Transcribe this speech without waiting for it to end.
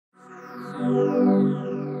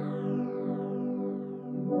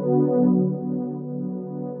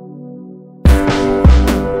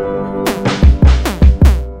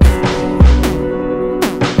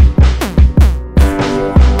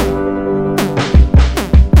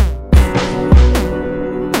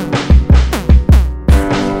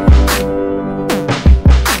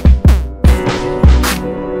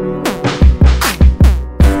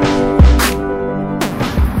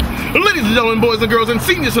Boys and girls and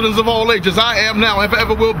senior citizens of all ages, I am now and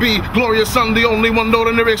forever will be glorious son, the only one,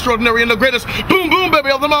 ordinary, extraordinary, and the greatest boom boom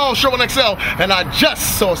baby of them all, showing Excel. And I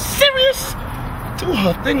just saw Sirius do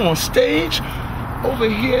her thing on stage over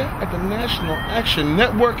here at the National Action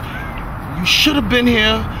Network. You should have been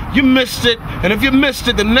here. You missed it. And if you missed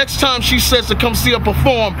it, the next time she says to come see her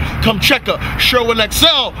perform, come check her. Showing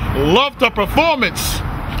Excel loved her performance.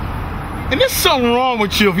 And there's something wrong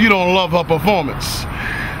with you if you don't love her performance.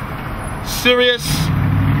 Sirius,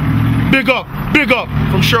 big up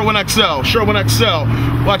from Sherwin XL. Sherwin XL,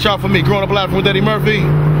 watch out for me. Growing up laughing with Eddie Murphy.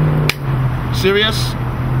 Sirius,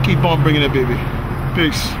 keep on bringing it, baby.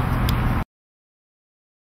 Peace.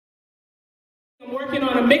 I'm working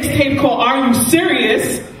on a mixtape called Are You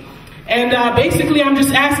Serious? And basically I'm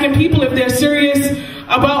just asking people if they're serious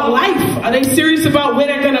about life. Are they serious about where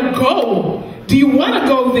they're gonna go? Do you wanna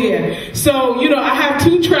go there? So, you know, I have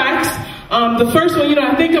 2 tracks. The first one, you know,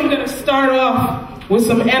 I think I'm gonna start off with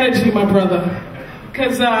some energy, my brother.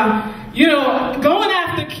 Cause, you know, going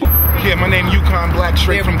after... Yeah, my name Yukon Black,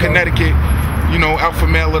 straight from Connecticut. You know, alpha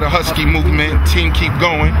male of the Husky movement, team keep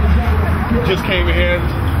going. Just came here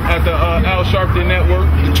at the Al Sharpton Network,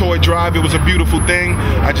 the Toy Drive. It was a beautiful thing.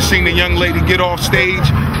 I just seen the young lady get off stage.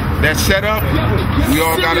 That setup, we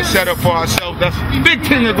all got a setup for ourselves. That's a big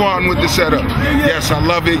thing to go on with the setup. Yes, I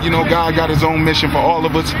love it. You know, God got his own mission for all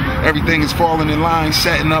of us. Everything is falling in line,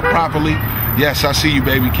 setting up properly. Yes, I see you,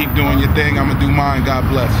 baby. Keep doing your thing. I'm going to do mine. God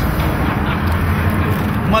bless.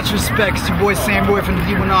 Much respect. It's your boy Sam Boy from the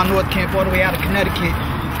D1R North Camp all the way out of Connecticut.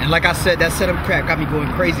 And like I said, that setup crap got me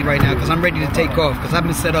going crazy right now because I'm ready to take off because I've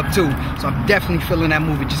been set up too. So I'm definitely feeling that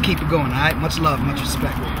movie. Just keep it going, all right? Much love, much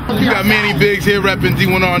respect. We got Manny Biggs here repping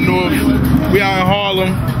D1R North. We out in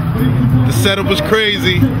Harlem. The setup was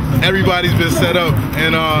crazy. Everybody's been set up.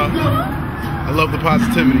 And I love the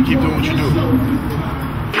positivity. Keep doing what you do.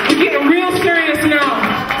 We're getting real serious now.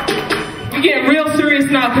 We're getting real serious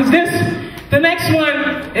now because the next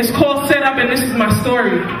one is called SetUp, and this is my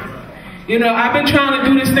story. You know, I've been trying to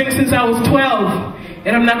do this thing since I was 12,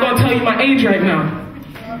 and I'm not going to tell you my age right now.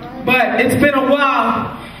 But it's been a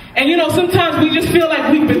while. And you know, sometimes we just feel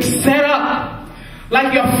like we've been set up.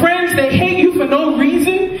 Like your friends, they hate you for no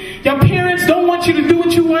reason. Your parents don't want you to do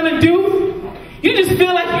what you want to do. You just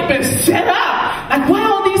feel like you've been set up. Like, why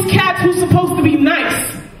all these cats who's supposed to be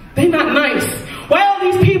nice? They not nice. Why all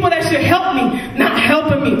these people that should help me not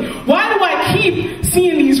helping me? Why do I keep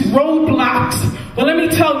seeing these roadblocks? Well, let me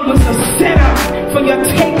tell you, it's a setup for your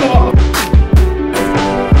takeoff.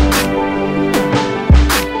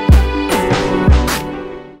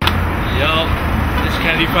 Yo, this is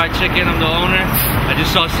Kennedy Fried Chicken. I'm the owner. I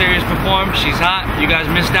just saw Sirius perform. She's hot. You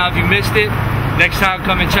guys missed out if you missed it. Next time,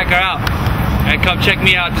 come and check her out. And come check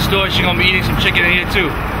me out at the store. She's gonna be eating some chicken in here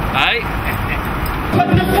too. Alright?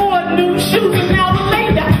 Couldn't afford new shoes an hour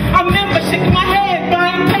later. I remember shaking my head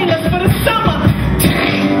buying painters for the summer.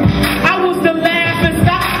 I was the laughing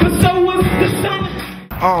stock, but so was the sun.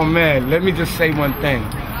 Oh man, let me just say one thing.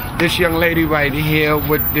 This young lady right here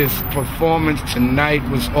with this performance tonight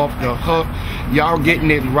was off the hook. Y'all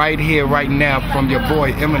getting it right here, right now from your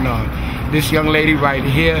boy Eminem. This young lady right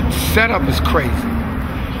here, setup is crazy.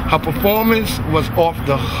 Her performance was off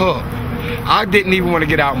the hook. I didn't even want to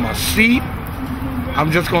get out of my seat. I'm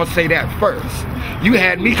just going to say that first. You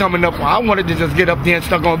had me coming up, I wanted to just get up there and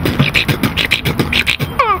start going.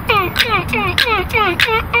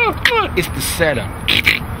 It's the setup.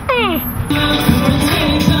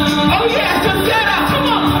 Oh yeah, it's the setup. Come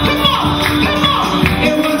on, come on, come on.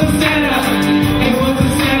 It was a setup. It was a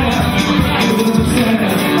setup. It was a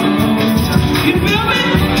setup. You feel me?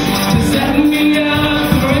 Setting me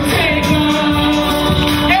up for a takeoff.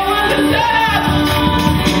 It was a setup.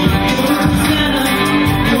 It was a setup.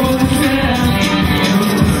 It was a setup. It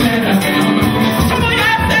was a setup. Come on,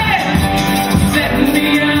 y'all say it. Setting me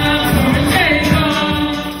up for a takeoff.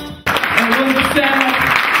 It was a setup.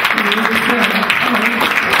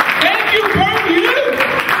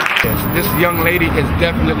 This young lady is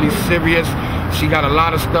definitely serious. She got a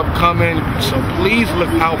lot of stuff coming, so please look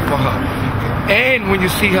out for her. And when you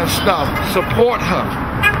see her stuff, support her.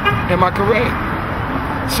 Am I correct?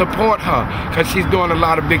 support her, because she's doing a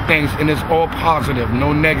lot of big things, and it's all positive,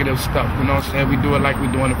 no negative stuff. You know what I'm saying? We do it like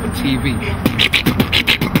we're doing it for TV.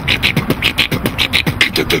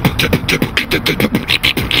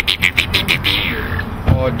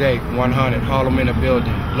 All day, 100, Harlem in the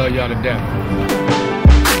building. Love y'all to death.